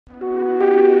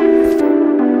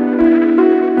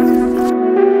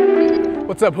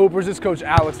What's up, Hoopers? It's Coach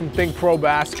Alex from THINCPRO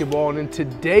Basketball, and in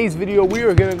today's video, we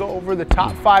are going to go over the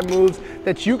top 5 moves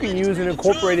that you can use and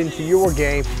incorporate into your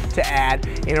game to add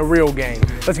in a real game.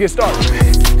 Let's get started.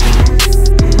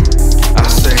 I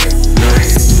say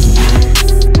nothing.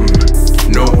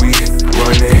 No, we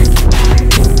running,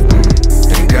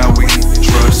 and God we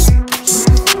trust.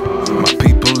 My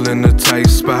people in a tight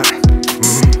spot.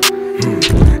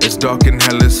 It's dark and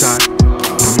hell is hot.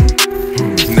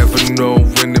 Never know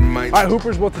when it might. All right,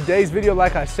 Hoopers, well, today's video,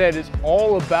 like I said, is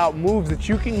all about moves that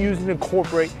you can use and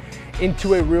incorporate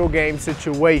into a real game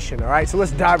situation. All right, so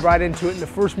let's dive right into it. And the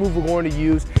first move we're going to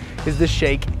use is the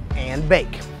shake and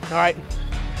bake. All right,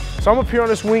 so I'm up here on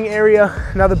this wing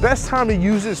area. Now, the best time to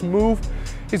use this move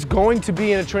is going to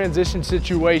be in a transition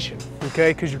situation,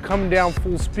 okay? Because you're coming down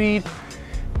full speed,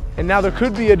 and now there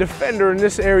could be a defender in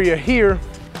this area here.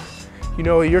 You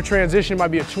know, your transition might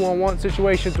be a 2-on-1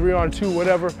 situation, 3-on-2,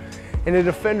 whatever, and the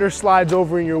defender slides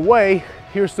over in your way.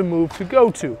 Here's the move to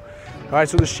go to. All right,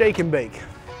 so the shake and bake.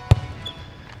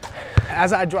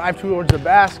 As I drive towards the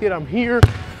basket, I'm here.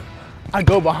 I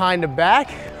go behind the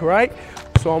back, right?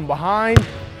 So I'm behind,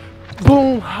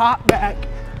 boom, hop back,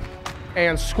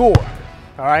 and score.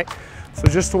 All right, so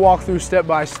just to walk through step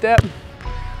by step,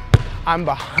 I'm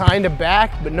behind the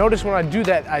back, but notice when I do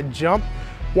that, I jump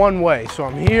one way. So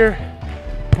I'm here,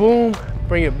 boom,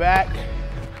 bring it back,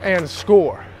 and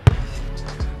score.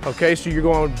 Okay, so you're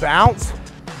going bounce,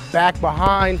 back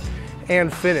behind,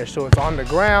 and finish. So it's on the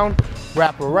ground,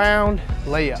 wrap around,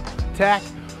 layup, attack,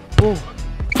 boom,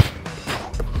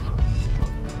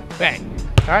 bang.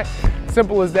 All right,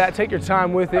 simple as that. Take your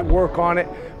time with it, work on it,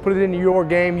 put it into your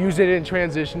game, use it in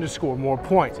transition to score more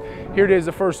points. Here it is,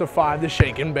 the first of 5, the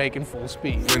shake and bake in full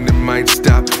speed. When it might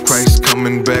stop, Christ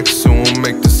coming back soon,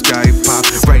 make the sky pop.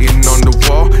 Writing on the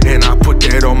wall, and I put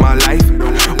that on my life.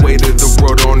 Weight of the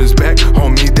world on his back,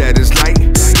 homie, that is light.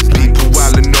 People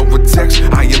wildin' over text,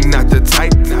 I am not the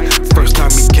type. First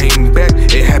time he came back,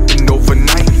 it happened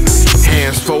overnight.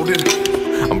 Hands folded,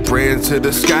 I'm praying to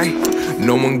the sky.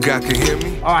 No one God can hear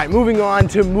me. All right, moving on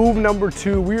to move number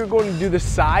 2. We are going to do the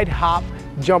side hop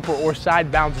jumper or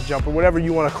side bounce jumper, whatever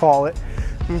you want to call it.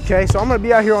 Okay, so I'm going to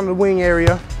be out here on the wing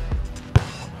area.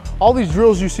 All these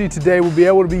drills you see today will be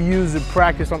able to be used in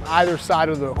practice on either side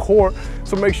of the court.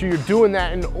 So make sure you're doing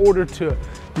that in order to,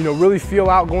 you know, really feel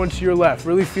out going to your left,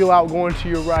 really feel out going to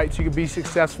your right, so you can be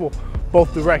successful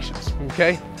both directions.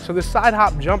 Okay, so the side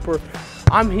hop jumper,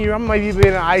 I'm here, I'm maybe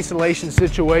in an isolation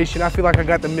situation. I feel like I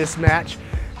got the mismatch.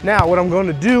 Now, what I'm going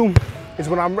to do is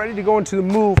when I'm ready to go into the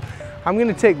move, I'm going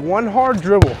to take one hard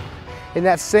dribble, and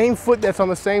that same foot that's on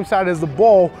the same side as the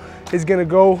ball is going to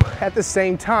go at the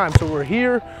same time. So we're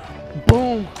here,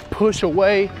 boom, push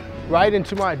away right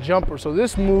into my jumper. So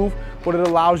this move, what it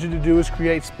allows you to do is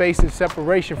create space and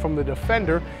separation from the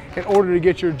defender in order to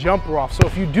get your jumper off. So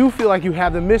if you do feel like you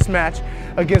have the mismatch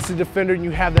against the defender and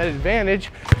you have that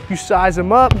advantage, you size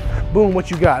them up, boom,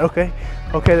 what you got? Okay,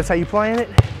 that's how you playing it.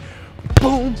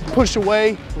 Boom, push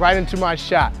away right into my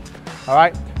shot. All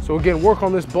right, so again, work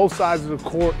on this both sides of the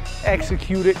court,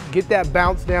 execute it, get that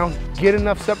bounce down, get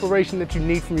enough separation that you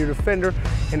need from your defender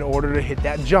in order to hit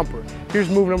that jumper. Here's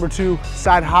move number 2,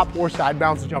 side hop or side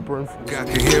bounce jumper in full. God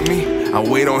can hear me, I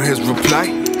wait on his reply.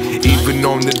 Even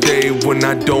on the day when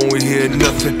I don't hear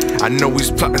nothing, I know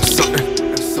he's plotting something,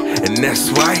 and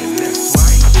that's why.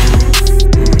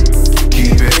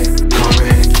 Keep it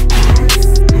coming.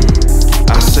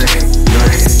 I say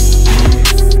nothing.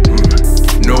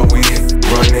 No, we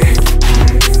running,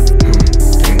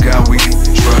 and God we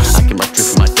trust. I can write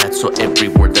for my dad, so every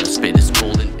word that I spit is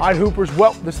golden. All right, Hoopers,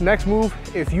 well, this next move,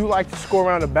 if you like to score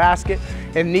around the basket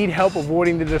and need help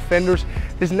avoiding the defenders,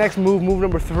 this next move, move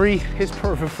number 3, is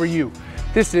perfect for you.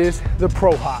 This is the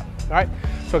pro hop, all right?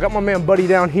 So I got my man Buddy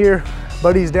down here.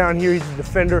 Buddy's down here, he's the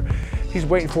defender. He's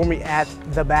waiting for me at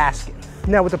the basket.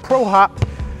 Now with the pro hop,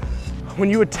 when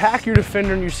you attack your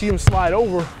defender and you see him slide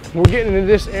over, we're getting into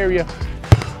this area,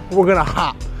 we're gonna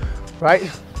hop, right?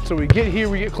 So we get here,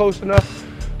 we get close enough,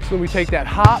 so we take that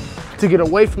hop to get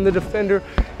away from the defender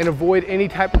and avoid any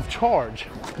type of charge.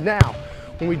 Now,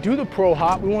 when we do the pro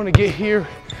hop, we wanna get here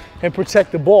and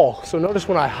protect the ball. So notice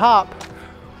when I hop,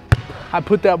 I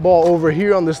put that ball over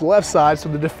here on this left side so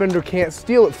the defender can't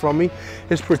steal it from me.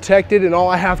 It's protected, and all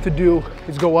I have to do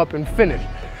is go up and finish.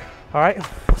 All right,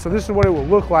 so this is what it will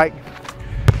look like.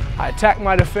 I attack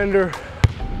my defender,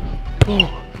 boom,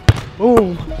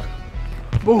 boom,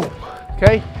 boom,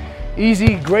 okay?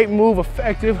 Easy, great move,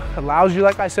 effective, allows you,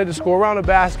 like I said, to score around the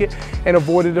basket and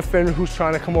avoid a defender who's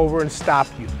trying to come over and stop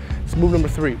you. It's move number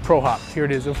 3, pro hop. Here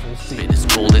it is in full speed. It's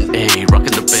golden A,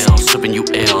 rocking the bell, serving you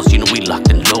L's. You know we locked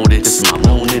and loaded. This is my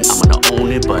moment, I'm gonna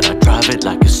own it, but I drive it like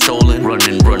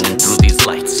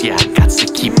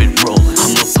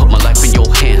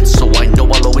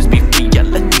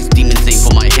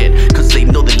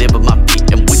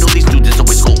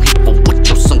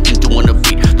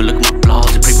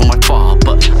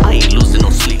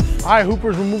All right,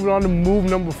 Hoopers, we're moving on to move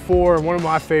number 4, one of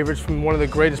my favorites from one of the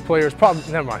greatest players, probably,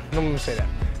 never mind, don't let me say that.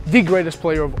 The greatest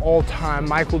player of all time,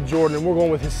 Michael Jordan, and we're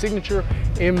going with his signature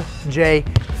MJ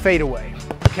fadeaway,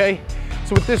 okay?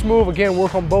 So with this move, again,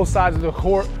 work on both sides of the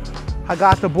court. I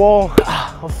got the ball,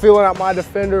 I'm feeling out my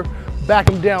defender, back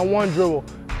him down 1 dribble,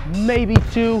 maybe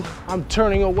 2, I'm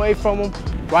turning away from him,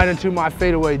 right into my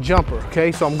fadeaway jumper,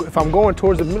 okay? So if I'm going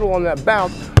towards the middle on that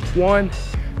bounce, 1,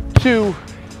 2,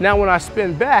 now when I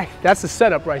spin back, that's the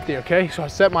setup right there, okay? So I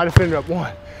set my defender up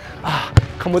 1,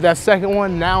 come with that second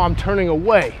one, now I'm turning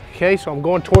away, okay? So I'm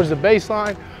going towards the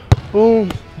baseline, boom,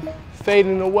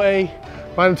 fading away,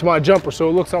 right into my jumper. So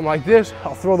it looks something like this.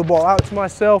 I'll throw the ball out to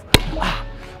myself,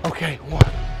 okay, 1,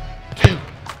 2,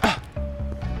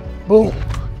 boom,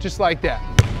 just like that.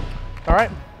 All right,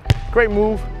 great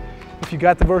move. If you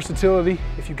got the versatility,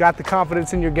 if you got the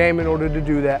confidence in your game in order to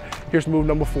do that, here's move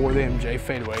number 4, the MJ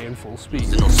fadeaway in full speed.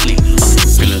 No sleep.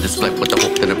 Feeling this flight with the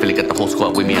hope that I really got the whole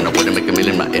squad with me, and I wouldn't make a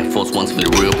million. My Air Force Ones feel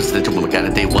real, presidential when we got a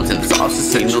day once, and it's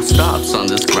awesome. Ain't no stops on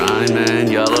this grind,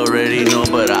 man. Y'all already know,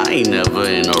 but I ain't never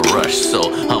in a rush,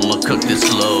 so I'ma cook this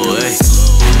slow, eh?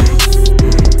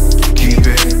 Keep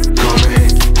it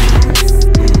coming.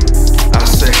 I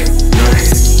say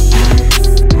nothing.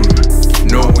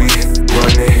 No, we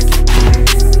running.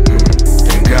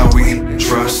 And God we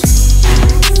trust.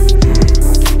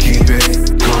 Keep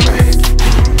it coming.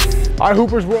 All right,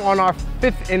 Hoopers, we're on our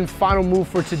 5th and final move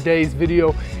for today's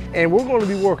video, and we're going to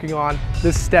be working on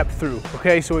this step through,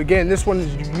 okay? So again, this one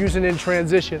is using in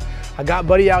transition. I got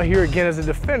Buddy out here again as a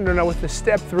defender. Now with the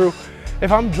step through,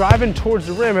 if I'm driving towards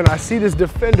the rim and I see this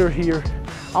defender here,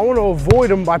 I want to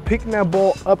avoid him by picking that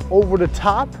ball up over the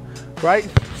top, right?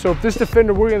 So if this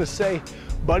defender, we're going to say,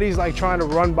 Buddy's like trying to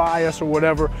run by us or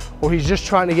whatever, or he's just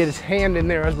trying to get his hand in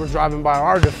there as we're driving by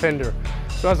our defender.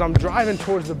 So as I'm driving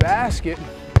towards the basket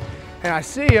and I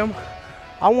see him,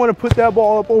 I want to put that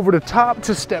ball up over the top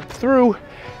to step through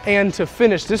and to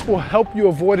finish. This will help you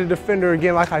avoid a defender,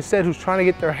 again, like I said, who's trying to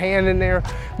get their hand in there,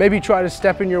 maybe try to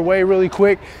step in your way really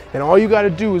quick. And all you got to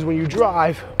do is when you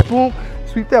drive, boom,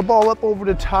 sweep that ball up over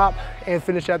the top and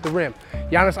finish at the rim.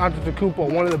 Giannis Antetokounmpo,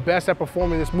 one of the best at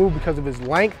performing this move because of his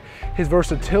length, his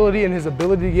versatility, and his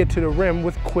ability to get to the rim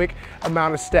with quick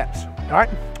amount of steps. All right,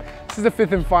 this is the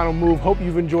 5th and final move. Hope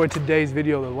you've enjoyed today's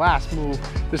video, the last move,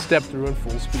 the step through in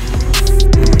full speed.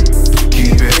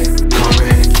 Keep it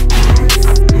coming.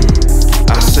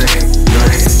 I say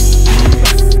nothing.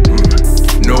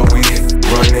 No, we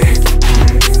running.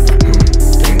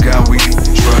 And God we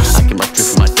trust. I get my drip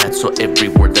from my dad, so every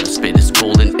word that I spit is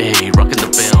golden. Ayy, rocking the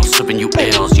bell, serving you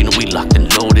L's. You know we locked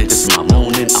and loaded. This is my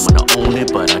moment, I'm gonna own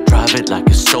it, but I drive it like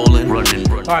it's stolen. Running.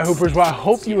 All right, Hoopers, well, I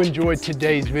hope you enjoyed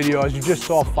today's video as you just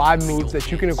saw 5 moves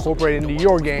that you can incorporate into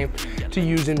your game to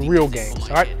use in real games,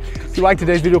 all right? If you liked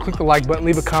today's video, click the like button,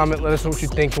 leave a comment, let us know what you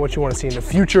think and what you want to see in the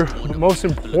future. But most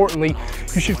importantly,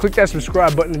 you should click that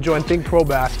subscribe button and join THINCPRO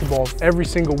Basketball. Every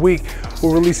single week,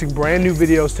 we're releasing brand new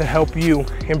videos to help you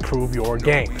improve your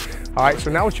game. All right,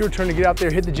 so now it's your turn to get out there,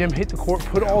 hit the gym, hit the court,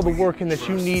 put all the work in that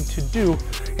you need to do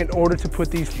in order to put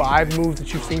these 5 moves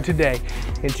that you've seen today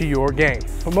into your game.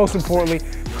 But most importantly,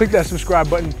 click that subscribe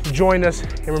button, join us,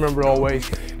 and remember always,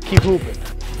 keep hooping.